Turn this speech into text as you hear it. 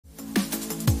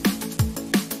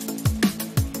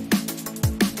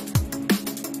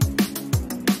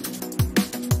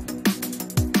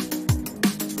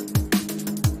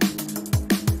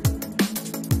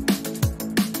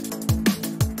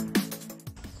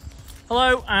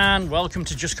Hello and welcome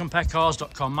to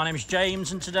justcomparecars.com. My name is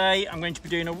James and today I'm going to be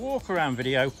doing a walk around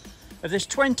video of this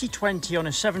 2020 on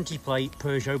a 70 plate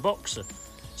Peugeot Boxer.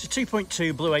 It's a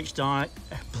 2.2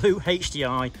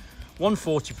 BlueHDI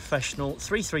 140 professional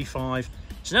 335.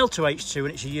 It's an L2H2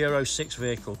 and it's a Euro 6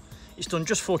 vehicle. It's done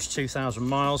just 42,000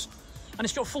 miles and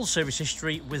it's got full service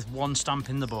history with one stamp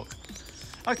in the book.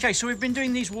 Okay, so we've been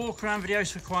doing these walk around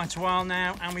videos for quite a while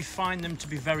now and we find them to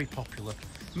be very popular.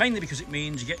 Mainly because it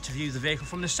means you get to view the vehicle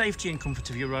from the safety and comfort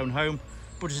of your own home,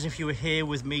 but as if you were here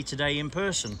with me today in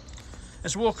person.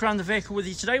 Let's walk around the vehicle with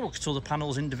you today. We'll look at all the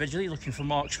panels individually, looking for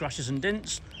marks, scratches and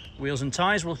dints, wheels and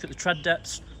tyres. We'll look at the tread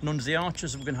depths and under the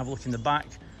arches. We're going to have a look in the back,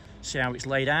 see how it's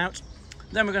laid out.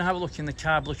 Then we're going to have a look in the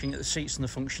cab, looking at the seats and the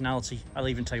functionality. I'll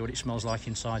even tell you what it smells like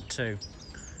inside too.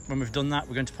 When we've done that,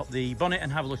 we're going to pop the bonnet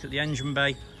and have a look at the engine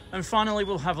bay. And finally,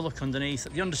 we'll have a look underneath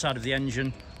at the underside of the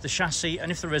engine, the chassis,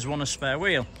 and if there is one, a spare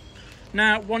wheel.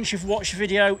 Now, once you've watched the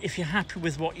video, if you're happy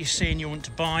with what you see and you want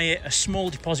to buy it, a small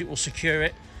deposit will secure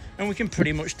it, and we can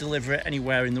pretty much deliver it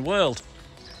anywhere in the world.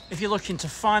 If you're looking to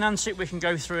finance it, we can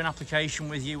go through an application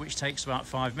with you, which takes about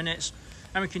 5 minutes,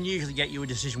 and we can usually get you a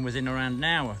decision within around an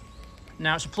hour.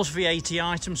 Now, it's a plus VAT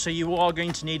item, so you are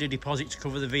going to need a deposit to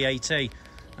cover the VAT.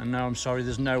 And no, I'm sorry,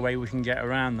 there's no way we can get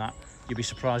around that. You'll be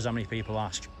surprised how many people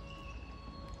ask.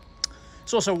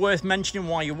 It's also worth mentioning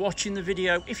while you're watching the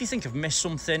video, if you think I've missed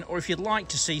something or if you'd like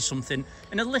to see something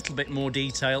in a little bit more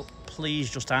detail, please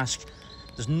just ask.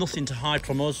 There's nothing to hide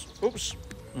from us. Oops,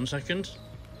 1 second.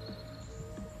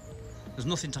 There's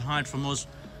nothing to hide from us,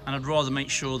 and I'd rather make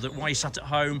sure that while you're sat at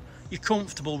home, you're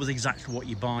comfortable with exactly what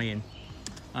you're buying.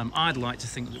 I'd like to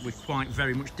think that we're quite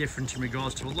very much different in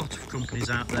regards to a lot of companies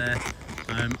out there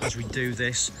as we do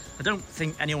this. I don't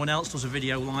think anyone else does a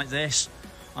video like this.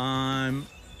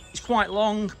 It's quite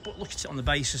long, but look at it on the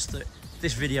basis that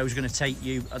this video is going to take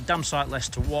you a damn sight less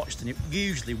to watch than it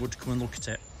usually would to come and look at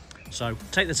it. So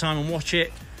take the time and watch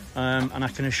it, and I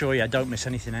can assure you I don't miss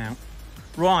anything out.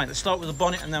 Right, let's start with the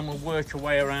bonnet and then we'll work our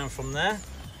way around from there.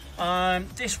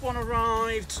 This one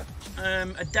arrived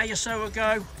a day or so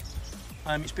ago.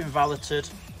 It's been valeted.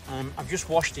 I've just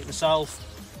washed it myself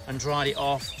and dried it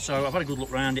off, so I've had a good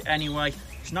look around it anyway.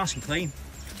 It's nice and clean.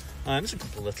 There's a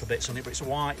couple of little bits on it, but it's a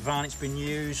white van. It's been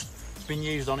used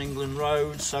on England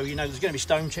roads, so you know there's going to be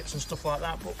stone chips and stuff like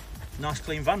that, but nice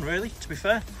clean van really, to be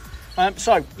fair.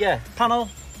 So yeah, panel,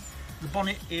 the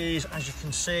bonnet is, as you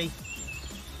can see,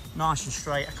 nice and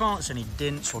straight. I can't see any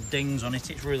dints or dings on it.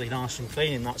 It's really nice and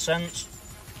clean in that sense.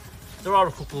 There are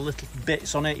a couple of little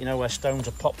bits on it, you know, where stones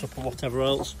are popped up or whatever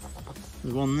else.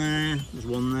 There's one there, there's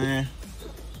one there,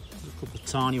 there's a couple of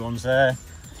tiny ones there,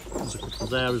 there's a couple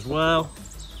there as well.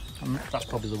 And that's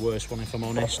probably the worst one, if I'm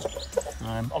honest.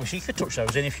 Obviously you could touch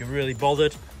those in if you're really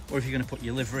bothered, or if you're going to put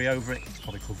your livery over it, you could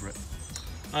probably cover it.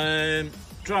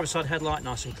 Driver's side headlight,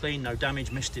 nice and clean, no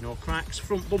damage, misting or cracks.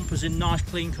 Front bumper's in nice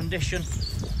clean condition,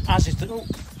 as is the... Oh,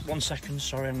 1 second,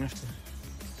 sorry, I'm going to have to...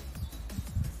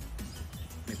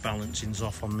 My balancing's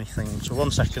off on my thing, so 1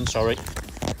 second, sorry.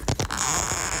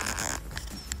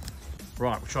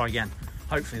 Right, we'll try again.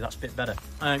 Hopefully that's a bit better.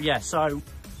 Yeah, so...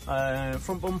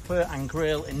 front bumper and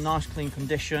grille in nice clean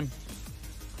condition,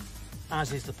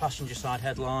 as is the passenger side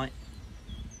headlight.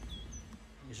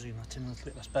 You zoom that in a little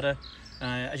bit, that's better.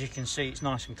 As you can see, it's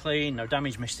nice and clean, no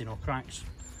damage, misting or cracks,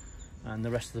 and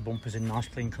the rest of the bumper's in nice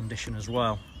clean condition as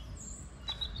well.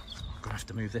 I'm gonna have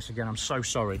to move this again, I'm so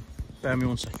sorry. Bear me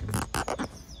 1 second.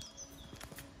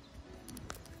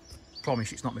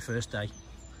 Promise it's not my first day.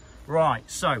 Right,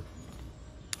 so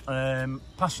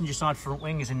passenger side front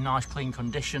wing is in nice clean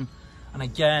condition, and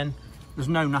again there's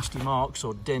no nasty marks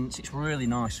or dints. It's really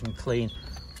nice and clean.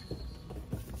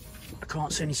 I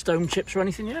can't see any stone chips or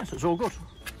anything yet, so it's all good.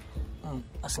 Oh,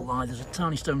 that's a lie, there's a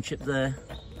tiny stone chip there.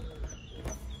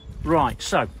 Right,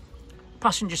 so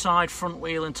passenger side front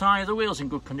wheel and tyre. The wheel's in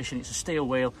good condition. It's a steel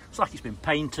wheel, it's like it's been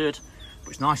painted,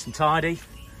 but it's nice and tidy.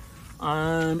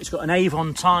 It's got an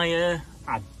Avon tyre.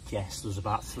 Yes, there's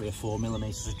about 3 or 4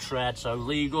 millimeters of tread, so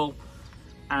legal.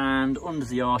 And under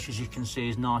the arch, as you can see,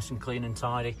 is nice and clean and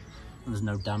tidy, and there's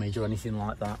no damage or anything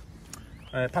like that.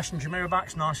 Passenger mirror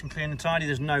back's nice and clean and tidy,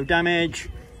 there's no damage.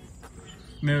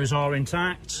 Mirrors are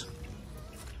intact.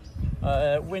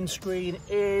 Windscreen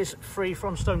is free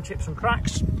from stone chips and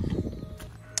cracks.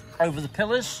 Over the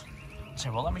pillars, so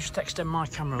well, let me just extend my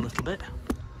camera a little bit.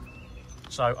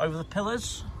 So over the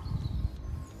pillars,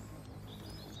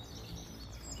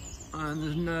 and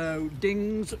there's no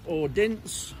dings or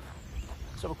dints.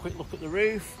 Let's have a quick look at the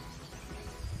roof,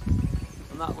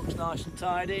 and that looks nice and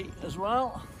tidy as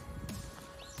well.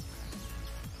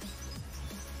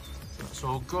 That's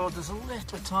all good. There's a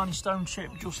little tiny stone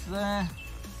chip just there.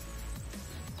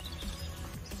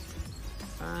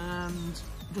 and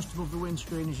just above the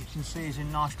windscreen, as you can see, is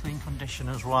in nice clean condition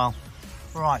as well.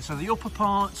 Right, so the upper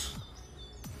part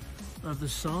of the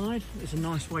side is a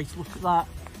nice way to look at that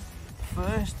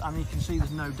first, and you can see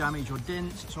there's no damage or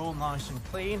dents, it's all nice and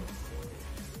clean.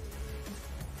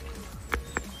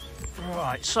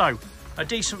 Right, so a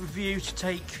decent view to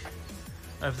take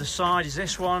of the side is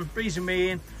this one. Breezing me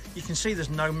in, you can see there's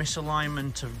no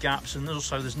misalignment of gaps, and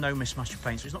also there's no mismatch of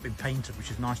paint, so it's not been painted,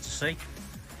 which is nice to see.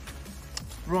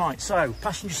 Right, so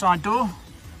passenger side door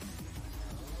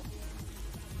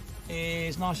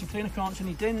is nice and clean. I can't see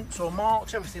any dents or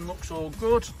marks, everything looks all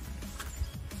good.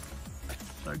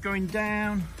 So going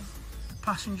down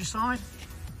passenger side,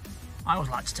 I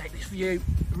always like to take this view.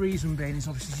 The reason being is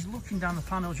obviously as you're looking down the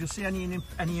panels, you'll see any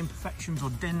imperfections or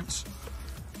dents,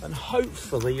 and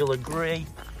hopefully you'll agree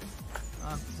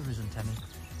there isn't any.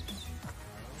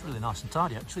 It's really nice and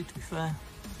tidy actually, to be fair.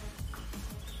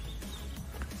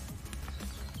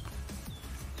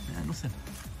 Yeah, nothing.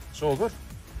 It's all good.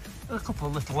 A couple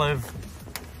of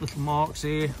little marks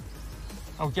here.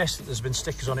 I would guess that there's been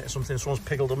stickers on it or something, someone's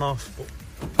pickled them off,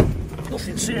 but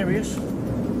nothing serious.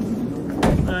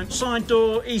 Side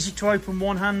door, easy to open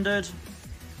one-handed.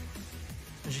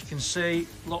 As you can see,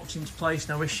 locked into place,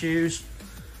 no issues.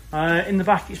 In the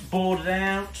back it's boarded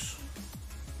out. It's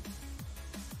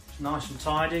nice and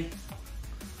tidy.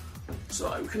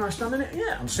 So can I stand in it?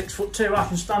 Yeah, I'm 6'2", I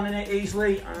can stand in it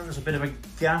easily, and there's a bit of a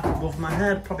gap above my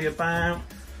head, probably about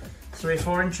 3 or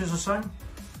 4 inches or so.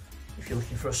 If you're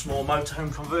looking for a small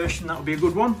motorhome conversion, that would be a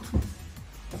good one.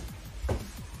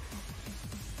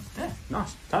 Yeah,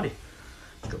 nice, tidy.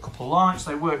 It's got a couple of lights,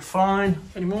 they work fine.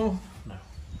 Any more? No.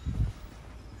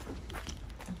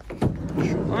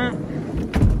 Shut that.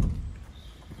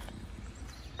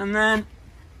 And then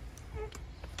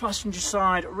passenger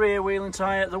side rear wheeling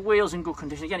tyre. The wheel's in good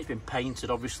condition. Again, it's been painted,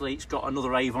 obviously. It's got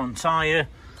another Avon tyre.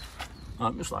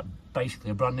 Just like basically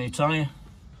a brand new tyre.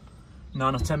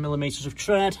 9 or 10 millimetres of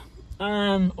tread.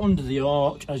 And under the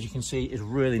arch, as you can see, is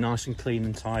really nice and clean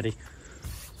and tidy.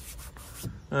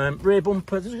 Rear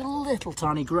bumper, there's a little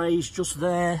tiny graze just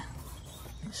there.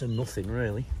 It's a nothing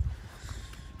really.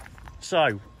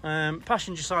 So,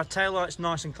 passenger side taillight's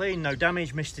nice and clean, no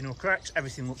damage, misting or cracks,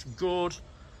 everything looks good.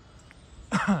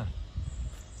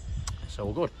 So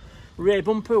all good. Rear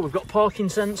bumper, we've got parking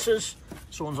sensors.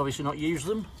 Someone's obviously not used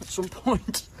them at some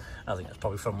point. I think that's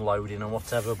probably from loading or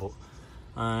whatever, but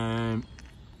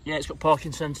yeah, it's got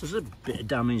parking sensors. A bit of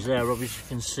damage there, obviously you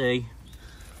can see.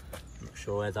 Not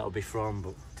sure where that'll be from,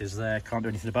 but it is there, can't do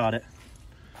anything about it.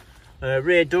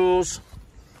 Rear doors,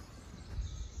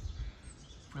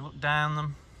 if we look down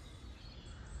them,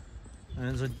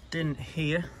 there's a dent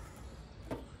here.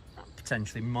 That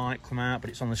potentially might come out,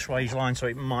 but it's on the swage line, so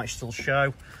it might still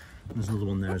show. And there's another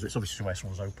one there, it's obviously where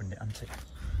someone's opened it, hasn't it?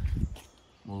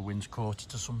 Well, the wind's caught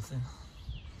it or something.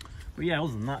 But yeah,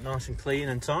 other than that, nice and clean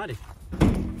and tidy.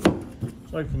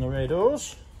 Let's open the rear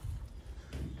doors.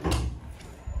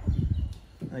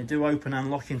 They do open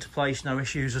and lock into place, no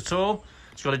issues at all.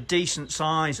 It's got a decent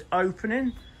size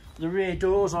opening. The rear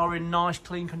doors are in nice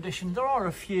clean condition. There are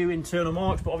a few internal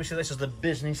marks, but obviously this is the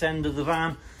business end of the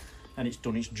van and it's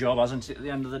done its job, hasn't it, at the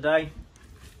end of the day.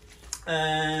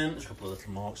 There's a couple of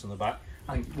little marks on the back.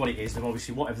 I think what it is, they've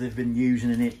obviously, whatever they've been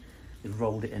using in it, they've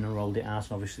rolled it in and rolled it out,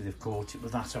 and obviously they've caught it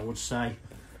with that, I would say. I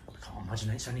can't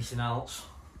imagine it's anything else.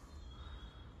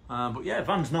 But yeah,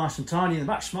 van's nice and tiny in the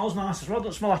back, smells nice as well.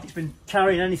 Doesn't smell like it's been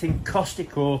carrying anything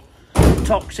caustic or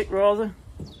toxic, rather.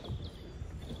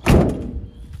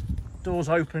 Doors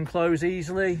open and close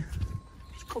easily.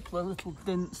 There's a couple of little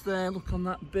dents there, look on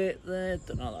that bit there.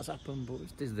 Don't know how that's happened, but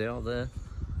they are there.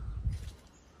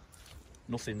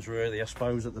 Nothing's really, I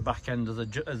suppose, at the back end of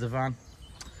the van.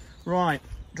 Right,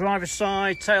 driver's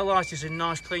side, tail light is in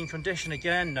nice clean condition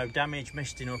again, no damage,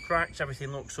 misting or cracks,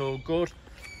 everything looks all good.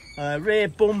 Rear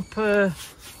bumper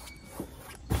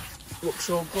looks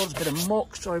all good, there's a bit of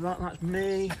muck, sorry about that, that's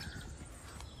me.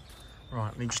 Right,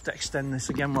 let me just extend this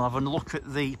again, we'll have a look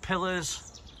at the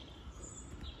pillars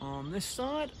on this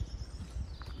side.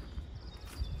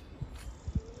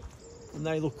 And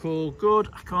they look all good,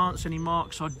 I can't see any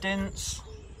marks or dents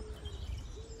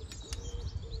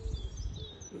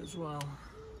as well.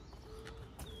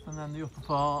 And then the upper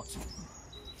part,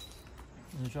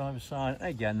 the driver's side,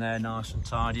 again they're nice and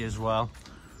tidy as well.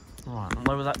 Right, I'll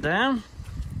lower that down.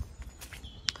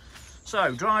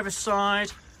 So, driver's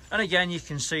side, and again you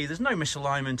can see there's no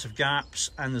misalignment of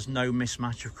gaps and there's no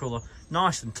mismatch of colour.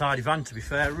 Nice and tidy van, to be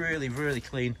fair, really, really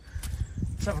clean.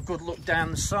 Let's have a good look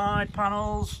down the side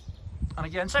panels. And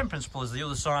again, same principle as the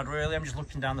other side really, I'm just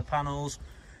looking down the panels,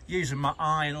 using my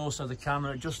eye and also the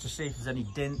camera just to see if there's any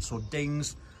dents or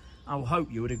dings. I will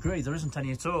hope you would agree. There isn't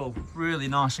any at all. Really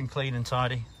nice and clean and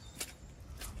tidy.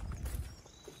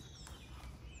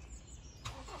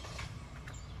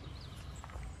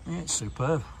 Yeah, it's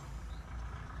superb.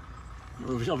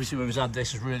 Obviously whoever's had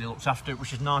this has really looked after it,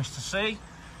 which is nice to see.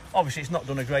 Obviously it's not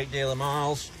done a great deal of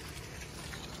miles.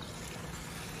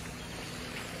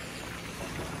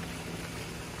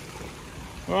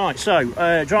 Right, so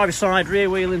driver's side rear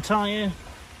wheel and tyre.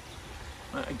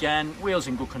 Again, wheels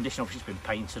in good condition, obviously it's been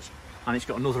painted. And it's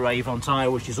got another Avon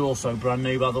tyre, which is also brand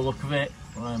new by the look of it.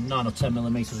 9 or 10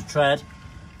 millimetres of tread.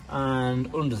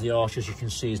 And under the arch, as you can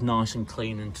see, is nice and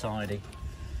clean and tidy.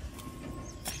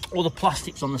 All the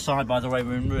plastics on the side, by the way,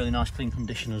 were in really nice clean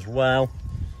condition as well.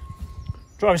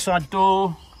 Driver's side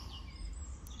door.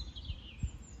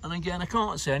 And again, I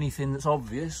can't see anything that's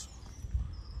obvious.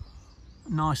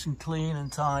 Nice and clean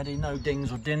and tidy, no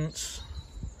dings or dints.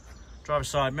 Driver's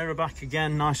side mirror back,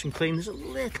 again, nice and clean. There's a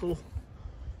little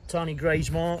tiny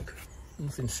graze mark,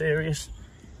 nothing serious.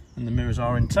 And the mirrors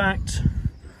are intact.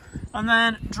 And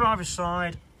then driver's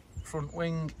side front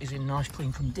wing is in nice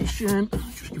clean condition.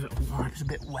 Just give it a wipe, it's a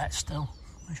bit wet still.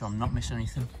 Make sure I'm not missing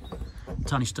anything.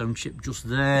 Tiny stone chip just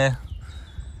there.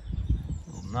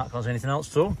 Other than that, can't see anything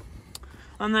else at all.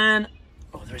 And then,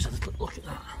 oh, there is a little, look at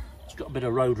that. It's got a bit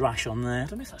of road rash on there. I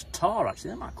don't know if that's tar actually,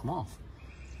 that might come off.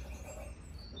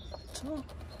 Tar?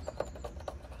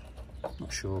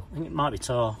 Not sure, I think it might be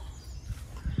tar.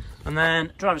 And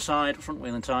then driver's side, front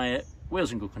wheel and tyre,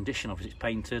 wheels in good condition, obviously it's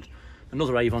painted.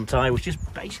 Another Avon tyre, which is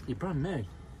basically brand new.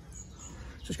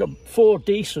 So it's got 4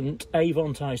 decent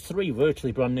Avon tyres, 3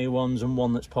 virtually brand new ones and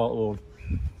 1 that's part worn.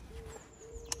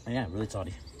 Yeah, really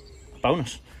tidy.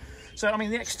 Bonus. So, I mean,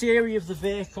 the exterior of the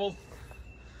vehicle,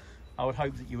 I would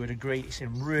hope that you would agree it's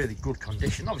in really good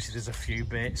condition. Obviously, there's a few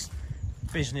bits.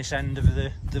 Business end of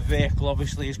the vehicle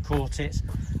obviously has caught it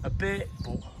a bit,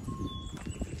 but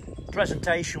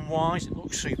presentation-wise, it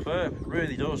looks superb. It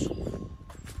really does.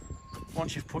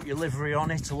 Once you've put your livery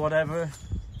on it or whatever,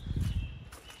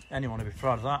 anyone would be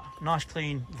proud of that. Nice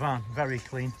clean van, very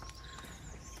clean.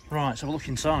 Right, let's have a look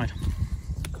inside.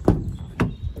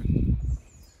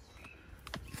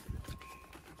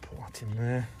 Put that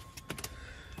in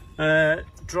there.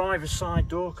 Driver's side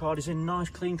door card is in nice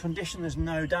clean condition. There's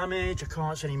no damage. I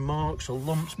can't see any marks or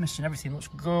lumps missing. Everything looks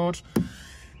good.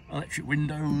 Electric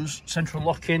windows, central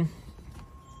locking,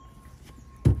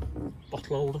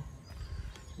 bottle holder.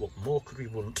 What more could we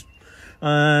want?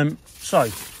 So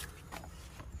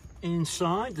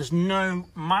inside there's no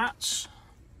mats,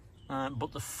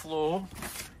 but the floor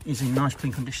is in nice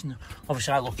clean condition.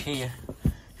 Obviously I look here, if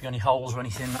you've got any holes or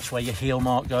anything, that's where your heel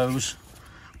mark goes.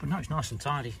 But no, it's nice and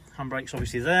tidy. Handbrake's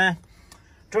obviously there.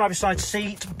 Driver's side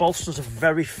seat, bolsters are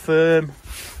very firm.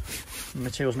 The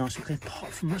material's nice and clean.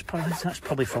 Apart from that's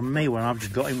probably from me when I've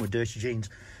just got in with dirty jeans.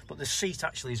 But the seat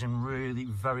actually is in really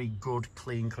very good,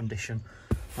 clean condition.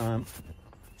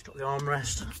 It's got the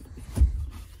armrest.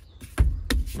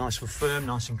 Nice and firm,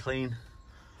 nice and clean.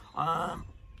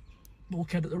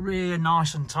 Bulkhead at the rear,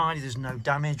 nice and tidy. There's no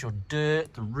damage or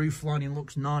dirt. The roof lining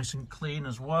looks nice and clean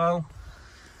as well.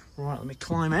 Right, let me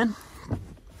climb in.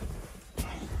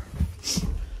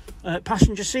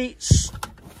 Passenger seats.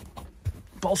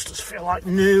 Bolsters feel like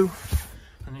new.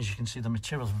 And as you can see, the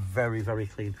material's very, very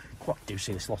clean. Quite do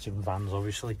see this a lot in vans,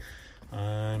 obviously.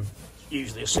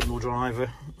 Usually a single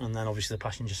driver, and then obviously the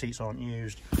passenger seats aren't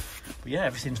used. But yeah,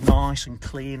 everything's nice and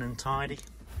clean and tidy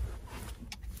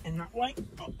in that way.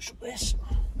 Oh, shut this.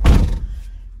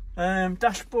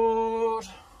 Dashboard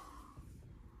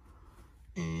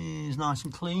is nice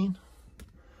and clean.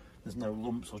 There's no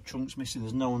lumps or chunks missing.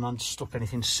 There's no one stuck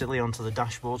anything silly onto the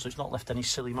dashboard, so it's not left any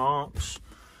silly marks.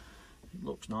 It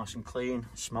looks nice and clean.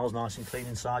 It smells nice and clean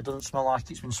inside. Doesn't smell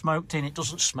like it's been smoked in. It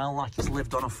doesn't smell like it's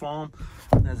lived on a farm.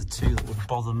 They're the two that would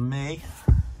bother me.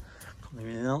 Can't do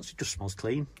anything else. It just smells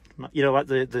clean. You know, like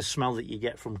the smell that you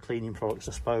get from cleaning products,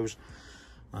 I suppose.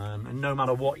 And no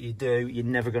matter what you do, you're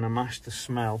never going to match the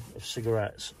smell of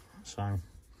cigarettes. So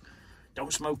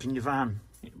don't smoke in your van.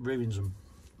 It ruins them.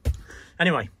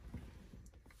 Anyway.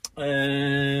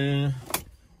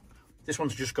 This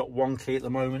one's just got 1 key at the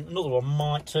moment. Another one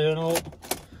might turn up.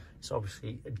 It's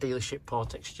obviously a dealership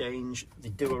part exchange. They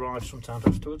do arrive sometimes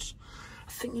afterwards.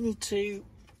 I think you need to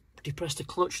depress the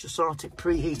clutch to start it,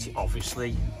 preheat it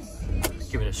obviously.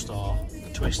 Give it a start,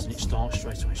 a twist, and it starts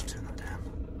straight away. Just turn that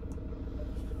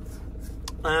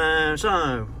down.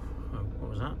 So, what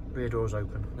was that? Rear door's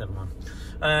open, never mind.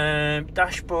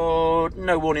 Dashboard,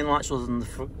 no warning lights other than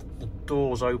the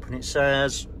door's open, it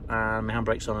says. And my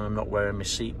handbrake's on and I'm not wearing my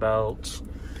seat belt.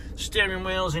 Steering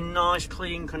wheel's in nice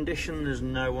clean condition. There's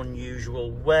no unusual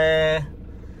wear.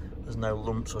 There's no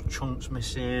lumps or chunks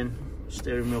missing.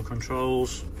 Steering wheel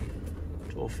controls.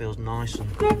 It all feels nice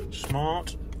and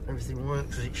smart. Everything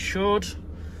works as it should.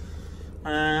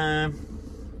 It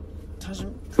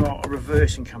hasn't got a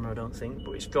reversing camera, I don't think,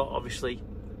 but it's got, obviously, I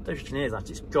don't know if you can hear that,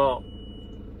 it's got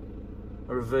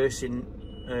a reversing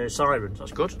siren, so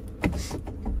that's good.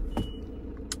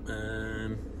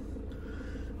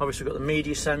 Obviously we've got the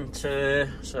media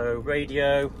centre, so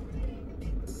radio.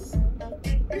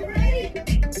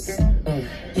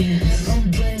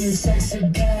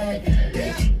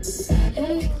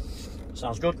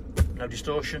 Sounds good, no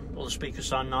distortion, all the speakers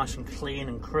sound nice and clean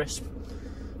and crisp.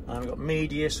 We've got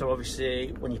media, so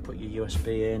obviously when you put your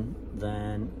USB in,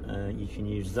 then you can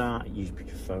use that, you put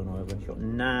your phone over. You've got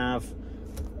nav,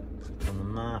 click on the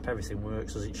map, everything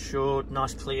works as it should.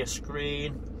 Nice clear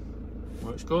screen,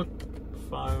 works good.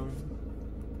 Phone,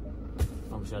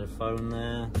 obviously had a phone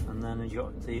there, and then you've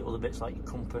got the other bits like your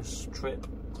compass, trip,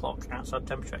 clock, outside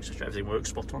temperature, etc. Everything works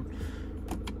spot on.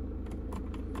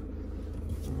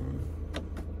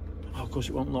 Oh, of course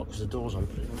it won't lock because the door's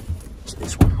open. It's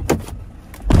this one.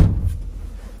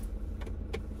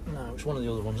 No, it's one of the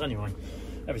other ones anyway.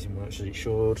 Everything works as it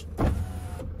should.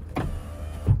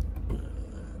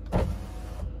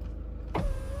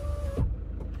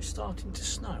 It's starting to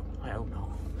snow. I hope not.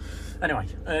 Anyway,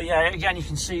 yeah, again, you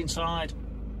can see inside,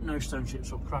 no stone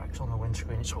chips or cracks on the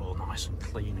windscreen. It's all nice and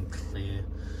clean and clear.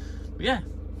 But yeah,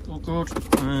 all good.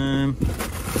 I'm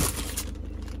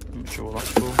not sure what that's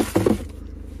for.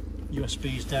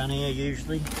 USB's down here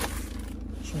usually,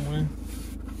 somewhere.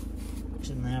 It's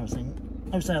in there, I think.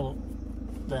 Oh, it's there, look.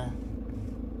 There.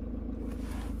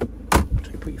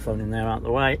 So you put your phone in there out of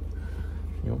the way.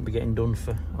 You won't be getting done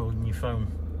for holding your phone.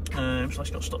 So it's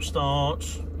got stop start.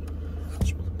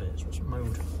 What's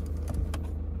mode?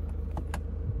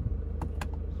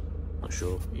 Not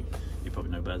sure. You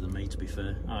probably know better than me, to be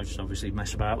fair. I just obviously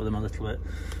mess about with them a little bit.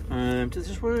 Does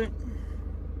this work?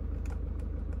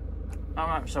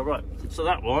 Alright, so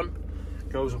that one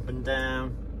goes up and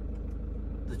down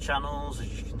the channels,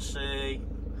 as you can see,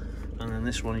 and then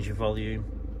this one is your volume,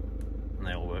 and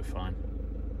they all work fine.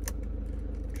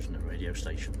 Just no radio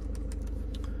station.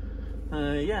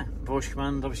 Yeah, voice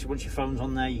command. Obviously, once your phone's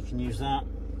on there, you can use that.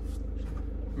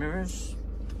 Mirrors,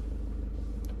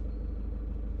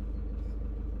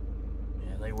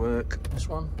 yeah, they work. This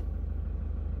one,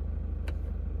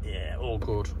 yeah, all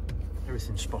good.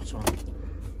 Everything's spot on.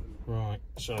 Right,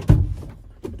 so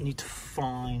I need to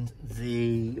find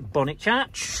the bonnet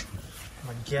catch.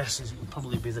 My guess is it will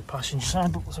probably be the passenger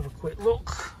side, but let's have a quick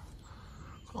look.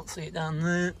 Can't see it down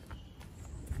there.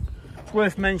 It's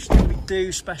worth mentioning we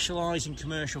do specialise in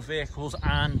commercial vehicles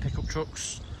and pickup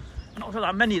trucks. Not got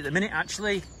that many at the minute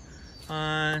actually,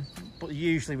 but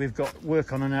usually we've got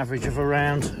work on an average of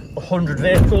around 100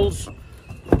 vehicles.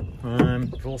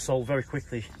 They're all sold very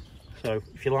quickly, so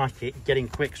if you like it, get in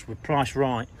quick, so we're priced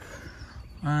right.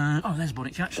 Oh, there's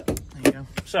bonnet catch. There you go.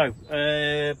 So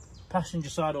passenger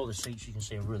side, all the seats you can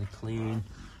see are really clean.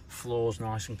 Floor's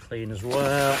nice and clean as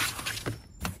well.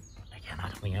 Again, I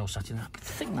don't think else sat in that. I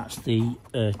think that's the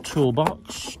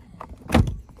toolbox. Is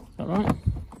that right?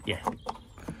 Yeah.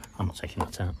 I'm not taking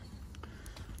that out.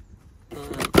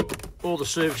 All the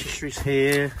service history's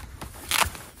here,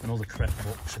 and all the correct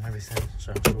books and everything,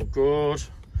 so it's all good.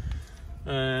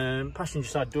 Passenger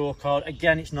side door card,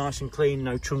 again, it's nice and clean,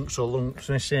 no chunks or lumps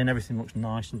missing, everything looks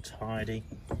nice and tidy.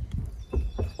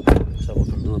 So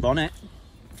look under the bonnet.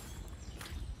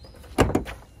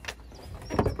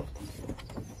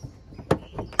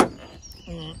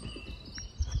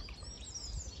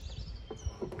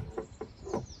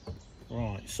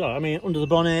 Right, so I mean, under the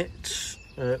bonnet,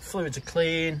 fluids are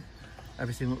clean,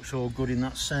 everything looks all good in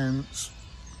that sense.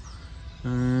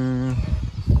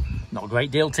 Not a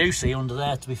great deal to see under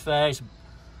there, to be fair.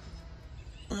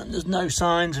 There's no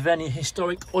signs of any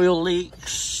historic oil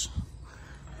leaks.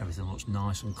 Everything looks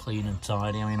nice and clean and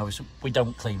tidy. I mean, obviously we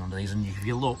don't clean under these, and if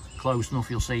you look close enough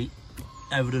you'll see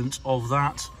evidence of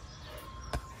that.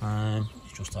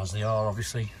 It's just as they are,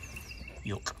 obviously.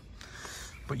 Yuck.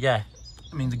 But yeah,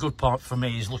 I mean, the good part for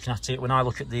me is looking at it. When I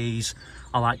look at these,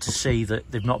 I like to see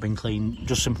that they've not been cleaned,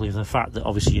 just simply for the fact that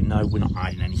obviously, you know, we're not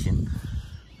hiding anything.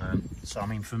 So I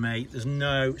mean, for me, there's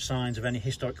no signs of any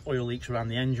historic oil leaks around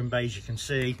the engine bay, as you can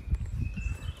see.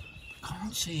 I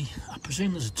can't see, I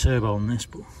presume there's a turbo on this,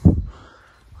 but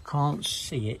I can't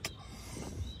see it.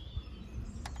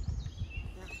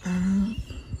 I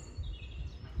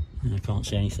can't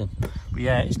see anything. But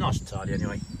yeah, it's nice and tidy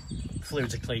anyway.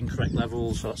 Fluids are clean, correct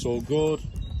levels, so that's all good.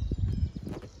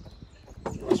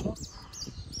 This one.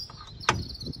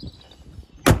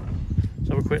 Let's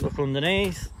have a quick look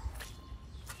underneath.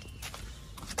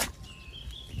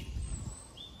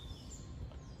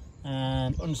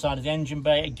 Underside of the engine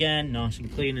bay, again, nice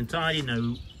and clean and tidy,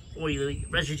 no oily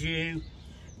residue,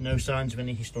 no signs of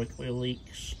any historic oil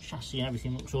leaks. Chassis and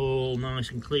everything looks all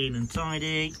nice and clean and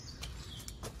tidy.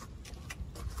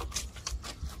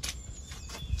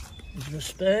 Is there a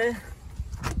spare?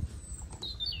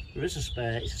 There is a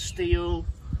spare, it's a steel.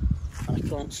 I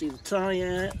can't see the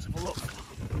tyre. Let's have a look.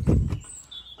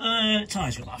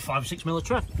 Tyre's got like 5 or 6 mil of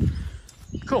tread.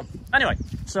 Cool. Anyway,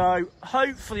 so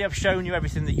hopefully I've shown you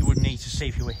everything that you would need to see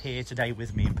if you were here today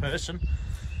with me in person.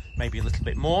 Maybe a little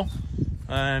bit more.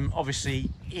 Obviously,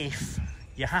 if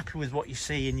you're happy with what you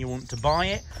see and you want to buy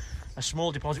it, a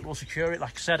small deposit will secure it,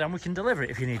 like I said, and we can deliver it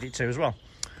if you need it to as well.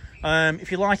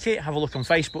 If you like it, have a look on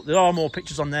Facebook. There are more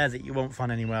pictures on there that you won't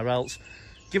find anywhere else.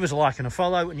 Give us a like and a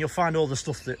follow, and you'll find all the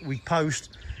stuff that we post,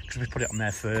 because we put it on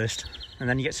there first, and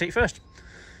then you get to see it first.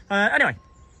 Anyway,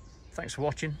 thanks for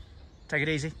watching. Take it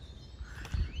easy.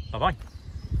 Bye-bye.